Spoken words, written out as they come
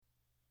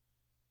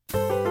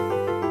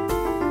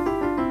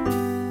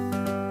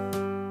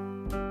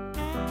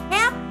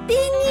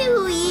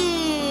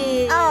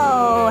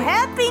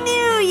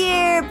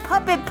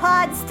Puppet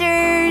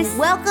Podsters!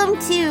 Welcome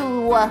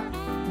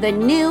to the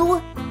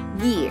new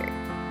year.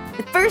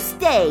 The first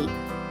day,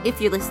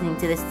 if you're listening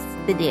to this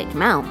the day it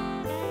came out.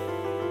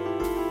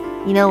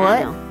 You know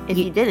what? If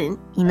you didn't.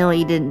 You know what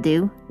you didn't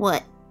do?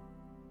 What?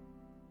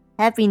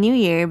 Happy New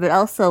Year, but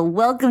also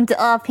welcome to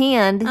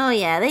Offhand Oh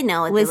yeah, they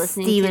know what with they're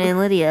listening Steven to. and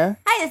Lydia.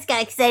 I just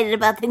got excited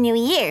about the new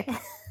year.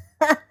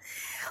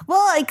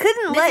 Well, I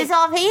couldn't This is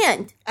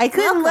Offhand. I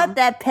couldn't Welcome. let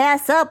that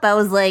pass up. I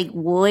was like,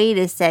 wait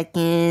a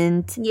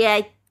second. Yeah,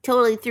 I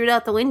totally threw it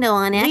out the window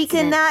on accident. We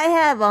cannot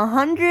have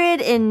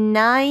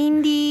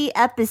 190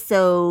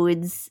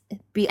 episodes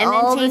be And then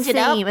all change the it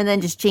up? same and then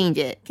just change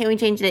it. Can we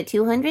change it at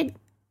 200?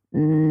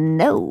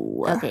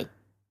 No. Okay.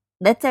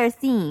 That's our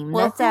theme.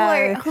 Well,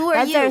 that's who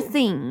are that's our you?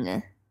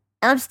 thing.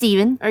 I'm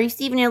Steven. Are you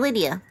Steven or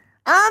Lydia?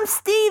 I'm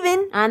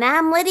Steven. And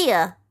I'm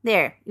Lydia.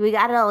 There, we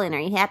got it all in. Are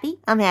you happy?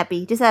 I'm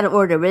happy. Just out of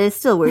order, but it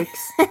still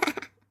works.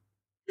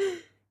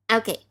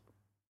 Okay.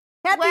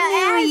 Happy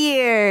Well, New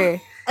Year!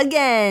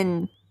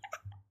 Again.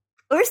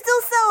 We're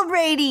still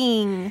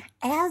celebrating.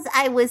 As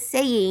I was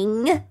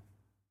saying,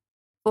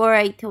 before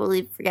I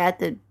totally forgot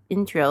the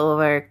intro of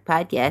our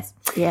podcast,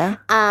 Yeah.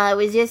 I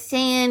was just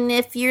saying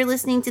if you're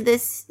listening to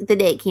this the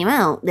day it came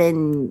out,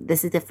 then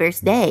this is the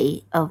first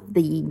day of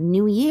the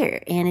new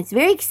year, and it's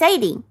very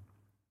exciting.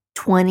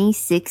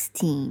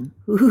 2016.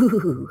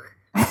 Ooh.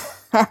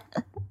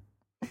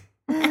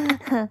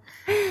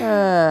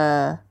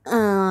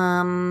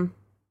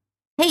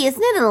 Hey,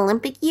 isn't it an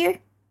Olympic year?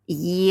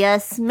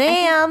 Yes,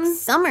 ma'am.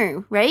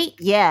 Summer, right?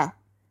 Yeah.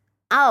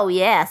 Oh,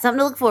 yeah, something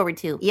to look forward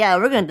to. Yeah,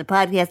 we're going to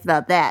podcast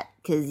about that.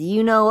 Because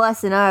you know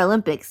us in our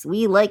Olympics.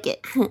 We like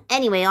it.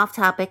 Anyway, off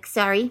topic,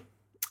 sorry.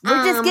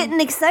 We're just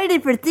getting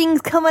excited for things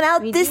coming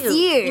out We this do.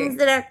 year. Things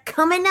that are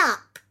coming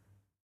up.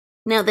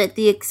 Now that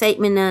the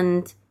excitement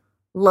and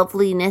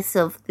loveliness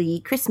of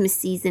the Christmas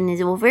season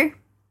is over.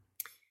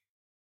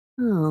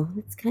 Oh,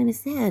 it's kind of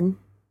sad.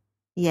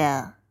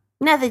 Yeah.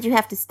 Not that you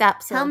have to stop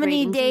How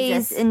many celebrating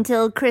days Jesus.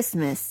 until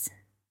Christmas?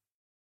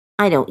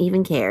 I don't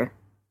even care.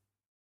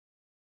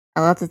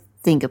 I'll have to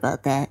think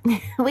about that.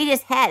 We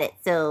just had it,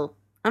 so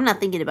I'm not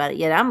thinking about it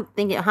yet. I'm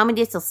thinking, how many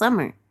days till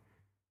summer?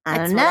 I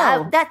That's don't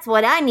what know. that's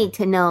what I need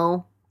to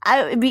know.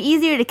 It'd be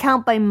easier to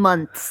count by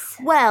months.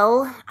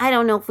 Well, I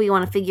don't know if we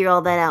want to figure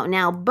all that out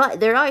now, but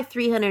there are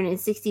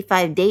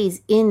 365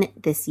 days in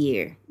this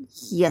year.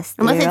 Yes,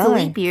 Unless there it's a are.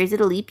 leap year. Is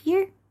it a leap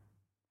year?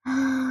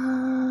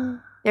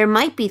 There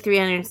might be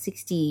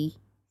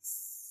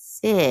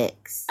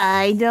 366.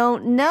 I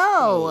don't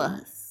know.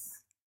 days.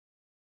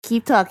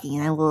 Keep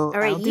talking. I will. All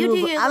right, I'll you do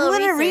your I'm little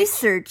gonna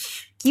research.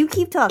 research. You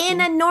keep talking. In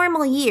a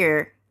normal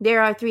year,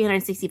 there are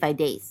 365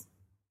 days.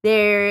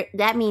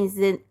 That means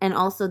that, and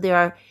also there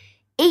are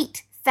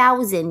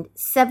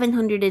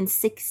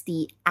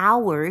 8,760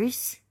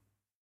 hours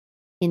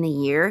in a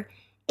year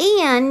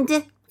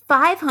and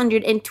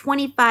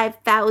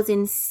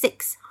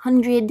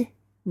 525,600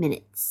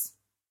 minutes.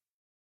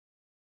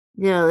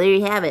 No, there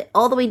you have it.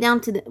 All the way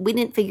down to we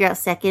didn't figure out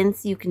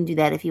seconds. You can do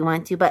that if you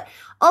want to, but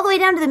all the way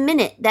down to the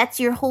minute. That's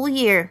your whole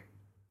year.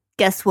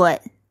 Guess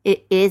what?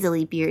 It is a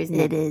leap year, isn't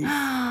it? It is.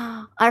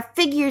 Our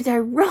figures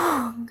are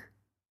wrong.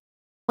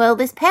 Well,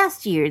 this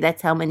past year,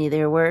 that's how many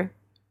there were.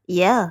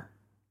 Yeah.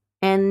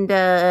 And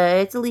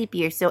it's a leap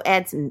year, so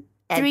add some.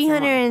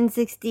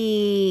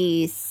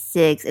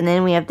 366, and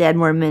then we have to add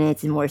more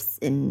minutes and more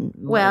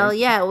Well,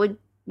 yeah, it would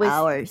was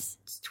hours.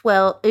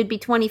 12. It would be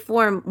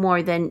 24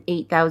 more than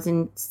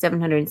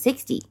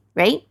 8,760,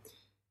 right?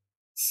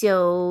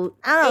 So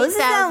I don't know. This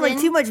sounds like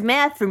 8,000 too much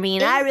math for me,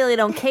 and I really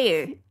don't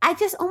care. I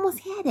just almost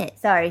had it.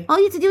 Sorry. All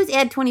you have to do is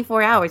add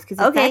 24 hours because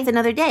Okay. that's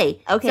another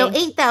day. Okay. So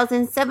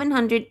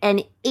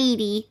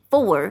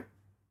 8,784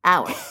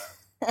 hours.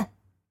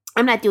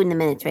 I'm not doing the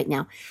minutes right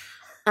now.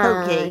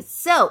 Okay.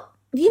 So,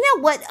 you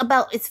know what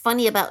it's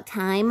funny about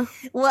time?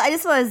 Well, I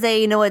just want to say,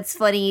 you know what's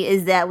funny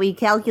is that we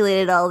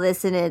calculated all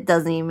this, and it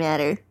doesn't even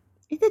matter.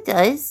 It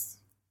does.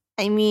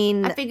 I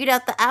mean, I figured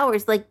out the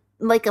hours like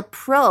a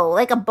pro,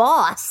 like a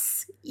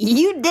boss.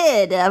 you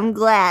did. I'm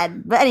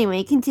glad. But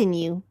anyway,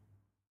 continue.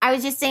 I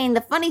was just saying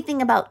the funny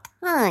thing about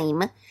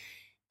time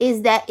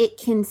is that it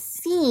can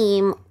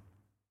seem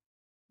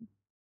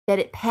that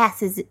it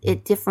passes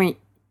at different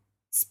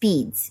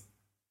speeds.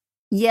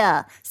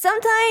 Yeah.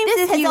 Sometimes This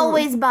if has you-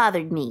 always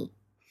bothered me.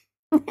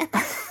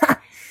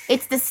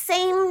 It's the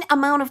same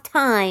amount of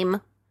time,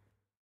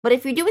 but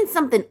if you're doing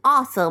something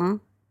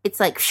awesome,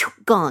 it's like phew,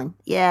 gone.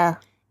 Yeah.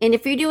 And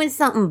if you're doing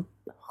something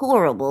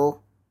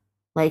horrible,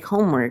 like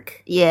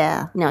homework,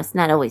 Yeah. no, it's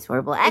not always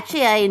horrible.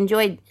 Actually, I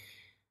enjoy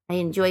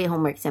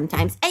homework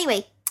sometimes.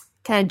 Anyway,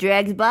 Kind of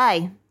drags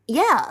by.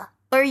 yeah.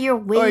 Or you're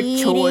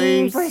waiting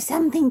chores. for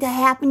something to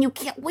happen. You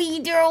can't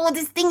wait. Oh,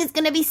 this thing is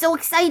going to be so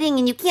exciting,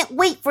 and you can't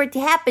wait for it to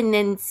happen.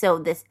 And so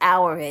this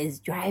hour is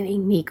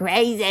driving me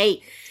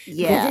crazy.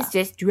 Yeah. Because it's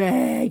just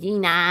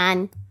dragging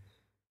on.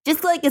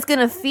 Just like it's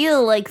gonna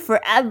feel like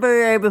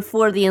forever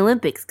before the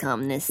Olympics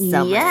come this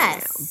summer.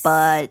 Yes.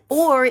 But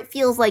Or it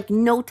feels like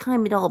no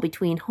time at all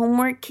between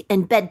homework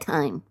and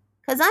bedtime.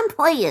 Because I'm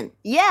playing.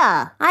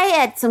 Yeah. I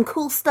had some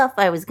cool stuff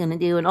I was going to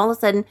do, and all of a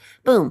sudden,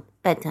 boom,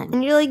 bedtime.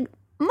 And you're like,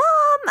 Mom,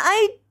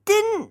 I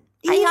didn't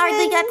I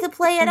hardly got to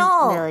play at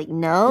all. And they're like,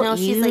 no.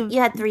 She's like, you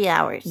had 3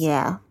 hours.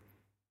 Yeah.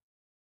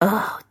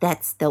 Oh,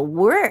 that's the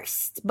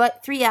worst.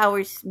 But 3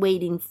 hours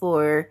waiting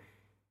for,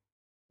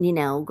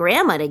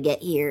 grandma to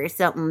get here or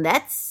something,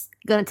 that's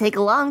Gonna take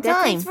a long time.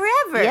 That takes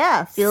forever.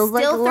 Yeah, feels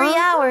like Still a 3 long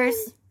hours.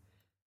 time.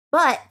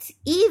 But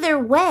either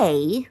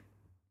way,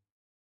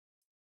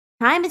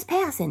 time is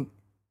passing.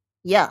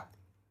 Yeah.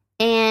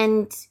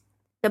 And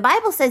the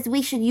Bible says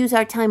we should use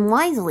our time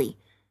wisely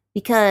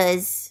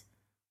because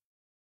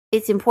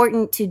it's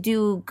important to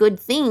do good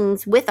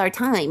things with our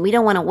time. We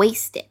don't want to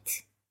waste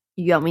it.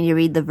 You want me to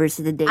read the verse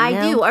of the day I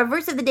now? do. Our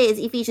verse of the day is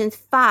Ephesians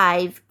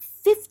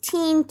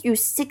 5:15 through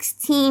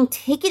 16.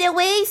 Take it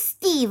away,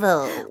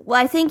 Steve-O.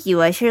 Why, thank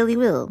you. I surely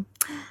will.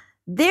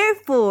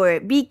 Therefore,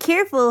 be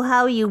careful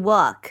how you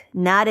walk,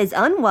 not as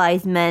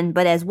unwise men,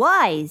 but as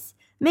wise,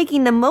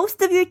 making the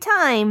most of your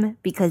time,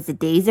 because the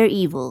days are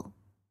evil.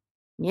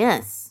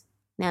 Yes.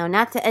 Now,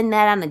 not to end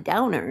that on a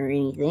downer or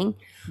anything,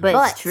 But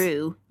it's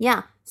true.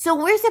 Yeah. So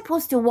we're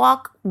supposed to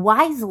walk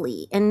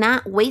wisely and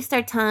not waste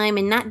our time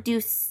and not do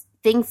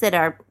things that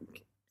are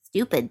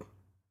stupid,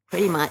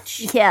 pretty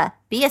much. Yeah.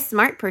 Be a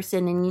smart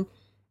person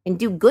and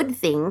do good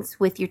things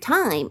with your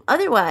time.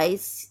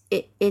 Otherwise,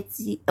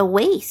 it's a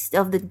waste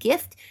of the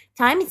gift.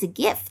 Time is a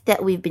gift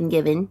that we've been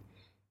given,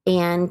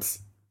 and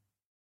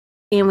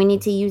we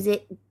need to use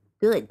it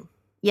good.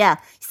 Yeah.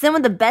 Some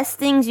of the best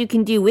things you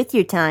can do with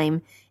your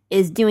time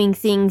is doing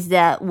things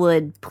that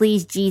would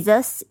please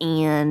Jesus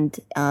and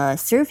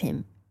serve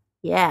him.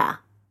 Yeah.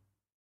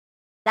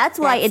 That's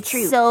why That's it's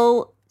true.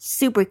 so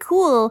super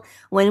cool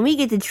when we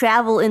get to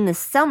travel in the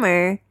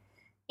summer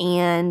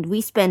and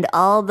we spend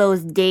all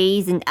those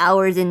days and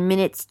hours and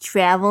minutes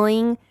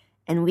traveling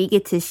and we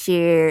get to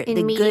share And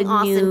the meeting good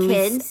awesome news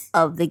kids.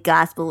 of the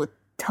gospel with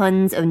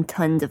tons and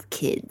tons of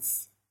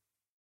kids.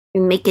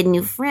 And making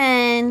new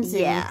friends.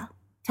 Yeah. And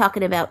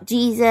talking about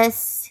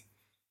Jesus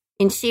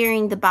and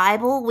sharing the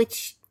Bible,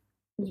 which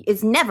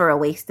is never a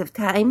waste of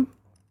time.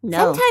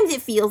 No. Sometimes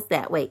it feels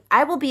that way.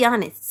 I will be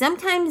honest.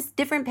 Sometimes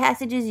different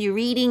passages you're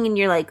reading and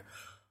you're like,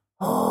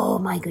 oh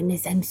my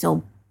goodness, I'm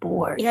so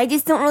bored. Yeah, I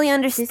just don't really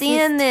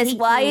understand this.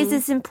 Why is taking-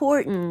 this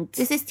important?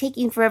 This is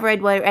taking forever.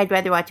 I'd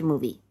rather watch a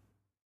movie.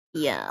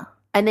 Yeah.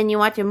 And then you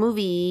watch a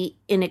movie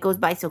and it goes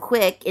by so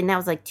quick, and that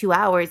was like 2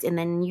 hours, and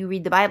then you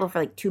read the Bible for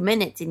like 2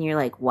 minutes and you're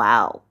like,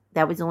 wow,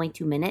 that was only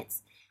 2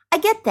 minutes. I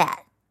get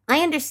that.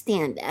 I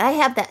understand that. I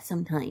have that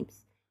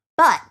sometimes.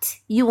 But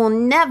you will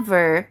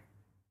never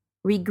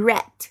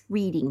regret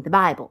reading the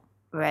Bible.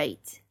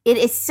 Right. It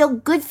is so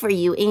good for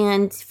you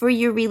and for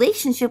your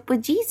relationship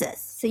with Jesus.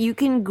 So you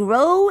can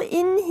grow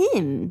in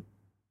him.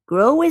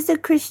 Grow as a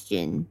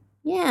Christian.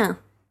 Yeah.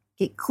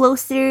 Get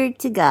closer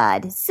to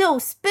God. So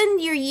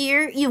spend your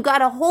year. You've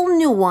got a whole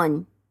new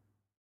one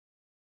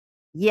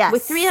Yes.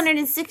 with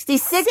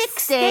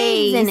 366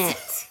 days in it.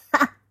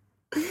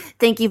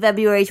 Thank you,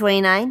 February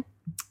 29.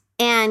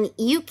 And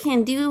you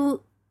can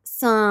do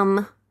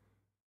some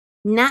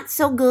not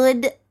so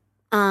good,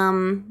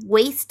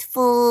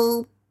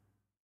 wasteful,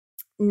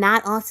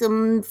 not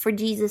awesome for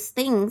Jesus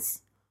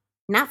things.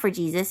 Not for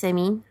Jesus, I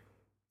mean.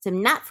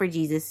 Some not for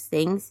Jesus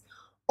things.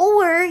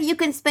 Or you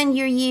can spend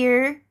your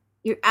year,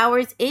 your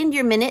hours, and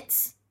your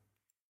minutes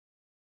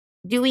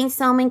doing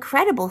some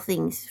incredible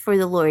things for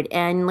the Lord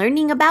and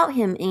learning about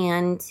him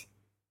and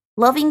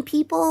loving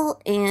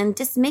people and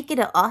just make it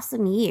an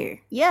awesome year.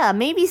 Yeah,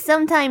 maybe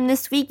sometime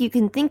this week you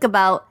can think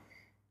about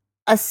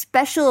a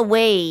special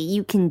way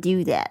you can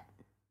do that.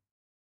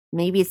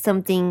 Maybe it's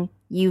something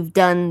you've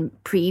done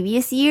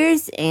previous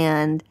years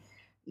and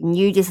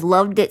you just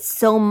loved it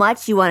so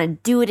much you want to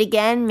do it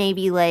again.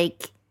 Maybe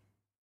like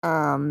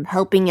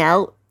helping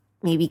out,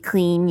 maybe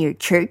clean your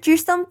church or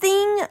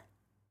something.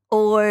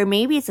 Or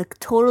maybe it's a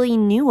totally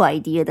new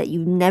idea that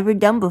you've never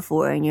done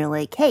before and you're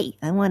like, hey,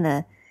 I want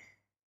to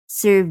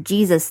serve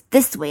Jesus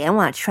this way. I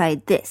want to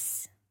try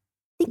this.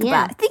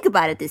 Think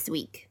about it this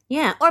week.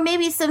 Yeah, or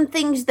maybe some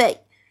things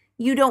that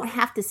you don't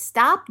have to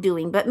stop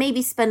doing, but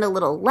maybe spend a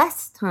little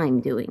less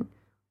time doing.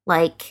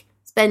 Like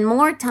spend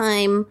more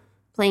time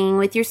playing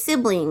with your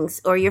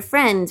siblings or your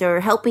friends or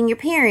helping your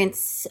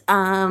parents,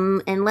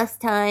 and less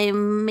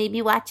time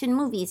maybe watching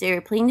movies or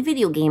playing a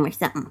video game or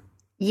something.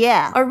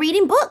 Yeah. Or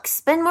reading books.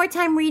 Spend more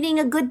time reading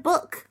a good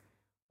book.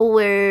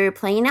 Or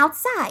playing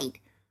outside.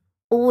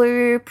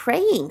 Or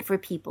praying for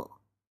people.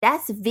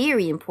 That's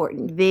very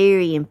important.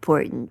 Very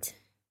important.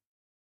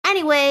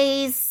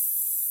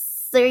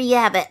 Anyways, there you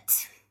have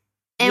it.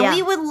 And Yeah.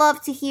 we would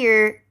love to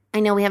hear, I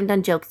know we haven't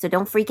done jokes, so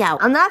don't freak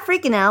out. I'm not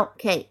freaking out.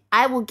 Okay,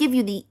 I will give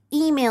you the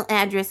email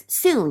address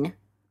soon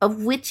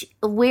of what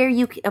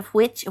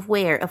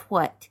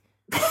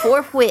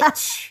for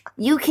which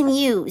you can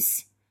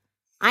use.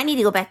 I need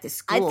to go back to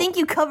school. I think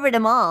you covered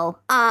them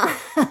all.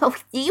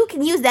 You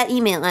can use that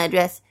email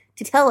address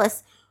to tell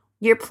us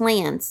your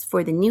plans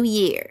for the new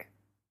year.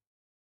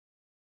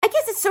 I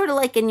guess it's sort of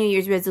like a New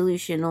Year's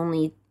resolution,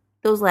 only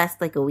those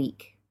last like a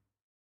week.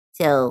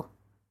 So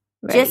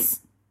Right.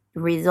 just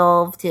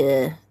resolve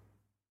to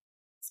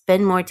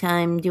spend more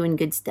time doing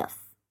good stuff.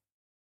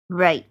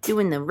 Right.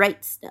 Doing the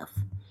right stuff.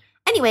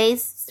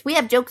 Anyways, we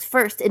have jokes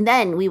first, and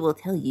then we will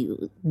tell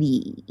you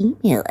the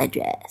email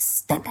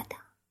address. Dun, dun, dun.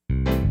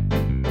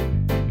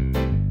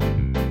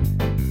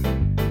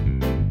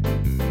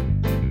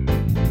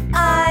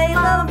 I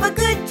love a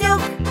good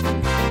joke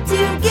to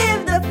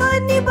give the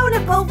funny bone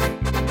a poke.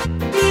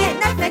 Be it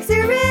knock-knocks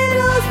or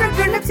riddles for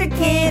grown-ups or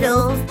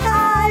kiddles.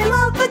 I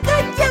love a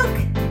good joke.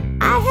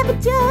 I have a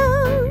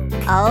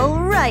joke. All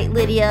right,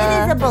 Lydia.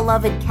 It is a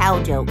beloved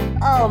cow joke.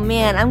 Oh,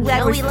 man, I'm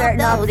glad we're we love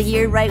starting off those. the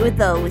year right with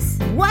those.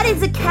 What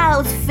is a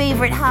cow's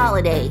favorite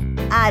holiday?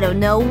 I don't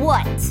know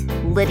what,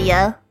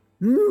 Lydia.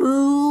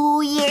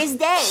 New Year's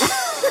Day.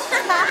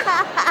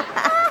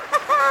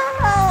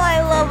 Oh,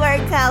 I love our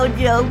cow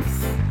jokes.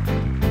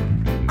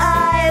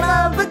 I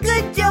love a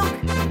good joke.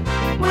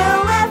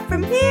 We'll laugh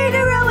from here to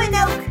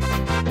Roanoke.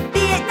 Be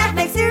it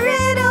knock-knocks or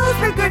riddles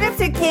for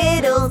grown-ups or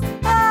kiddles.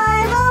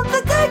 I love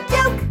a good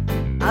joke.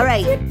 All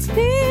right.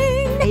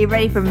 Are you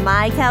ready for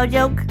my cow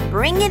joke?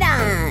 Bring it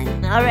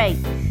on. All right.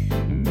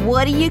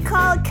 What do you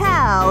call a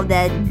cow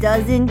that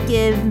doesn't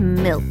give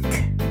milk?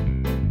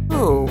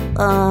 Oh,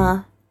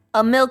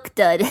 A milk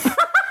dud. that's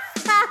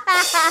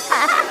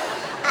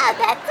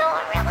so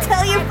really.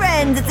 Tell your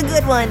friends, it's a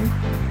good one.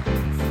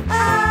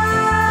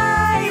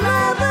 I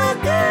love a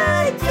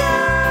good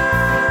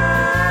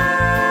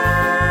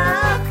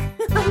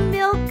joke. A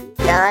milk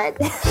dud.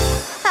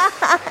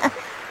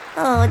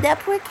 Oh, that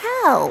poor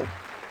cow.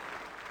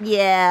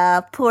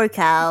 Yeah, poor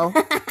cow.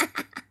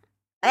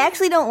 I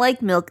actually don't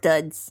like milk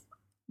duds.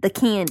 The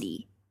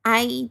candy.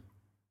 I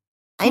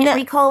I can't know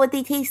recall what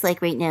they taste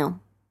like right now.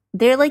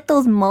 they're like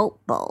those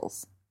malt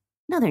balls.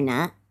 No, they're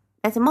not.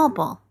 That's a malt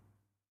ball.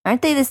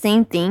 Aren't they the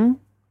same thing?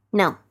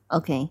 No.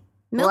 Okay.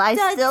 Milk well, I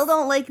duds? still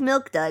don't like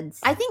milk duds.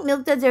 I think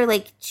milk duds are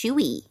like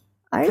chewy,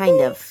 Are kind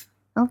they? of.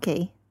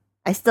 Okay.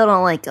 I still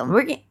don't like them.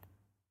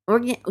 We're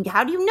gonna,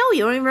 how do you know?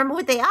 You don't even remember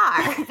what they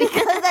are.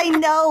 Because I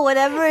know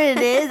whatever it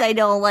is, I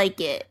don't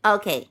like it.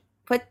 Okay,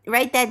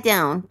 write that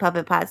down,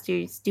 Puppet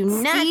Posters. Do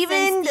not Steven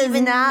send does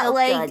Steven not milk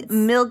like duds.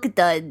 milk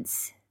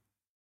duds.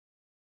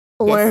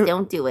 Yes,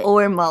 don't do it.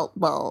 Or malt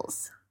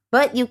balls.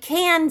 But you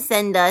can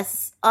send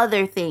us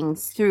other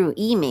things through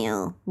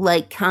email,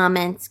 like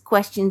comments,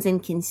 questions,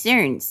 and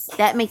concerns.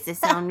 That makes it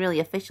sound really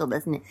official,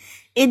 doesn't it?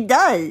 It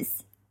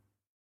does.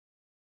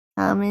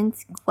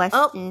 Comments, Oh,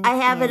 questions. I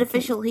have it answers.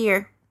 official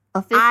here.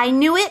 Official. I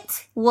knew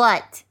it.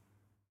 What?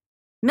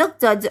 Milk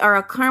duds are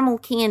a caramel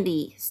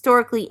candy,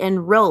 historically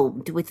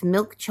enrobed with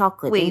milk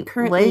chocolate. and Wait,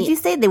 currently, what did you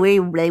say? They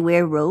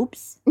wear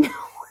robes?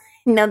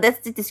 No, that's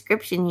the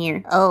description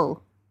here.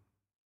 Oh,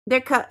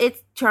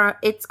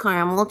 It's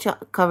caramel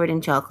covered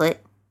in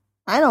chocolate,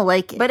 I don't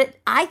like it. but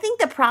I think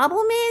the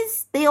problem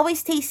is they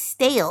always taste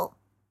stale.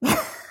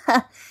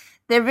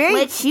 they're very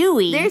Like,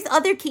 chewy. There's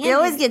other candies. They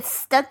always get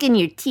stuck in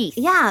your teeth.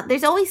 Yeah,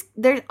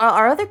 there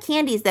are other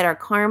candies that are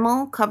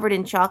caramel covered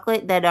in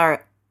chocolate that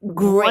are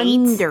Great.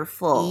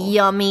 wonderful.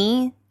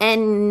 Yummy.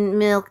 And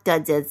Milk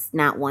Duds is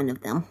not one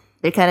of them.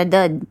 They're kind of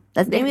dud.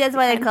 They're Maybe that's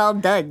why they're kinda-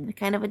 called dud. They're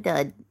kind of a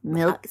dud.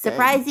 Milk. dud.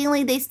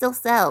 Surprisingly, they still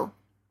sell.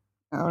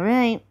 All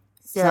right.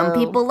 So, Some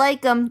people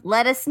like them.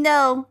 Let us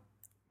know.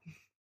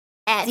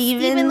 at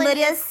Stephen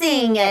Lydia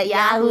Sing at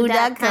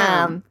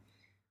yahoo.com.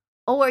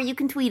 Or you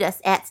can tweet us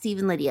at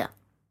Stephen Lydia.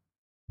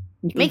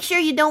 Make Make sure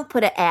you don't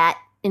put an at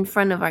in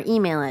front of our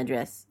email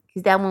address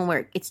because that won't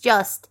work. It's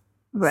just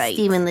right.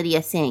 Stephen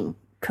Lydia Sing.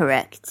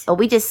 Correct. Oh,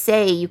 we just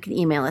say you can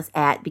email us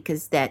at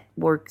because that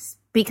works.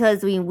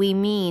 Because we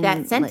mean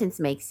That sentence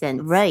makes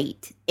sense.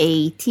 right.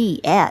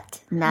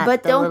 at not.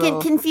 But the don't little-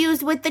 get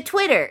confused with the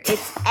Twitter.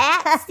 It's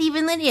at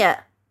Stephen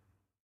Lydia.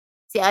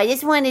 See, I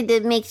just wanted to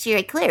make sure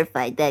I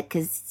clarified that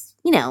because,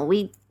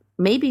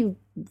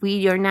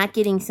 we are not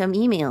getting some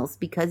emails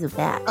because of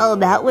that. Oh,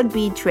 that would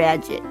be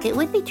tragic. It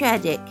would be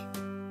tragic.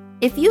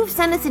 If you've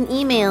sent us an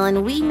email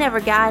and we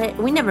never got it,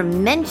 we never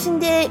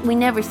mentioned it, we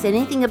never said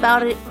anything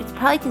about it, it's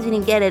probably because we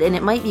didn't get it, and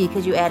it might be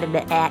because you added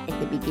the at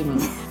the beginning.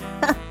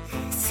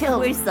 So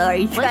We're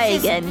sorry. Try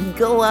let's just again.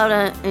 go out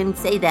and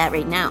say that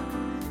right now.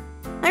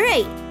 All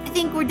right, I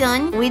think we're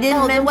done. We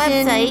didn't Oh, mention the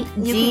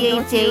website. You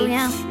can go to,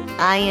 yeah.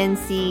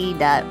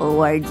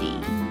 GHHINC.org.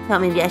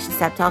 Thought maybe I should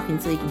stop talking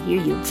so you can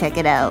hear you. Check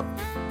it out.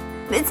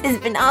 This has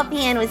been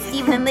Offhand with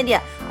Stephen and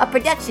Lydia, a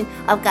production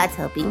of God's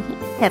Helping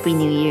Hand. Happy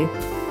New Year.